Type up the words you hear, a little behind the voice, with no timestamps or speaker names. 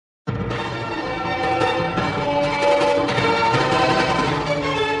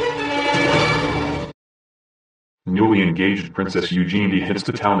newly engaged Princess Eugenie hits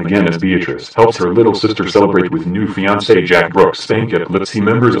the town again as Beatrice helps her little sister celebrate with new fiancé Jack Brooksbank at Lipsy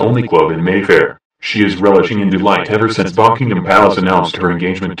members-only club in Mayfair. She is relishing in delight ever since Buckingham Palace announced her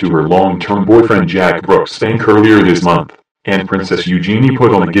engagement to her long-term boyfriend Jack Brooksbank earlier this month. And Princess Eugenie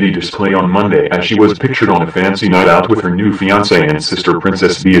put on a giddy display on Monday as she was pictured on a fancy night out with her new fiancé and sister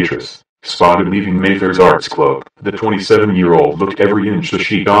Princess Beatrice. Spotted leaving Mayfair's Arts Club, the 27-year-old looked every inch the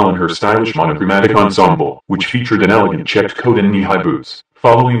chic doll in her stylish monochromatic ensemble, which featured an elegant checked coat and knee-high boots.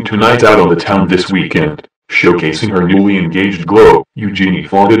 Following 2 nights out on the town this weekend, showcasing her newly engaged glow, Eugenie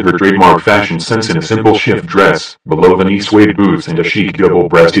flaunted her trademark fashion sense in a simple shift dress, below-the-knee suede boots and a chic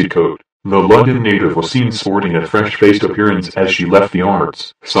double-breasted coat. The London native was seen sporting a fresh-faced appearance as she left the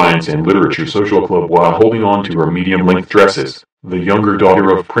Arts, Science and Literature Social Club while holding on to her medium-length dresses. The younger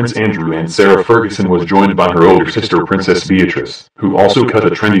daughter of Prince Andrew and Sarah Ferguson was joined by her older sister Princess Beatrice, who also cut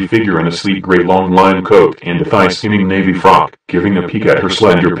a trendy figure in a sleek gray long-line coat and a thigh-skimming navy frock, giving a peek at her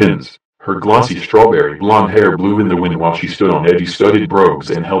slender pins. Her glossy strawberry blonde hair blew in the wind while she stood on edgy studded brogues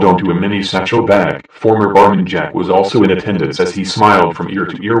and held onto a mini satchel bag. Former barman Jack was also in attendance as he smiled from ear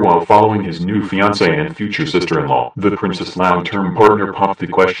to ear while following his new fiancée and future sister-in-law. The princess' long-term partner popped the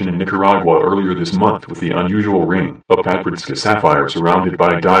question in Nicaragua earlier this month with the unusual ring, a Papritska sapphire surrounded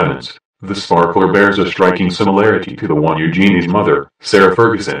by diamonds. The sparkler bears a striking similarity to the one Eugenie's mother, Sarah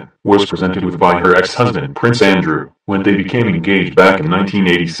Ferguson, was presented with by her ex-husband Prince Andrew, when they became engaged back in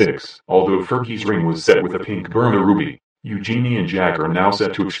 1986. Although Fergie's ring was set with a pink Burma ruby, Eugenie and Jack are now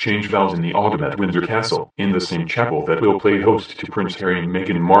set to exchange vows in the autumn at Windsor Castle, in the same chapel that will play host to Prince Harry and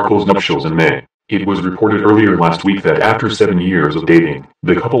Meghan Markle's nuptials in May. It was reported earlier last week that after 7 years of dating,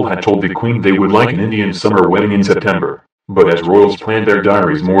 the couple had told the Queen they would like an Indian summer wedding in September. But as royals planned their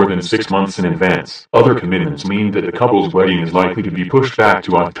diaries more than 6 months in advance, other commitments mean that the couple's wedding is likely to be pushed back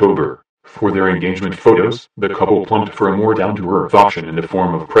to October. For their engagement photos, the couple plumped for a more down-to-earth option in the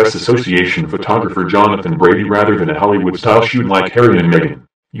form of Press Association photographer Jonathan Brady rather than a Hollywood-style shoot like Harry and Meghan.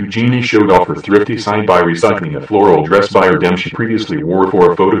 Eugenie showed off her thrifty side by recycling a floral dress by her dem she previously wore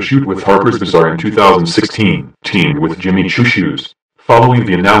for a photo shoot with Harper's Bazaar in 2016, teamed with Jimmy Choo shoes. Following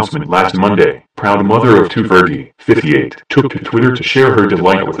the announcement last Monday, proud mother of 2 Fergie, 58, took to Twitter to share her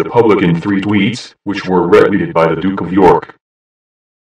delight with the public in 3 tweets, which were retweeted by the Duke of York.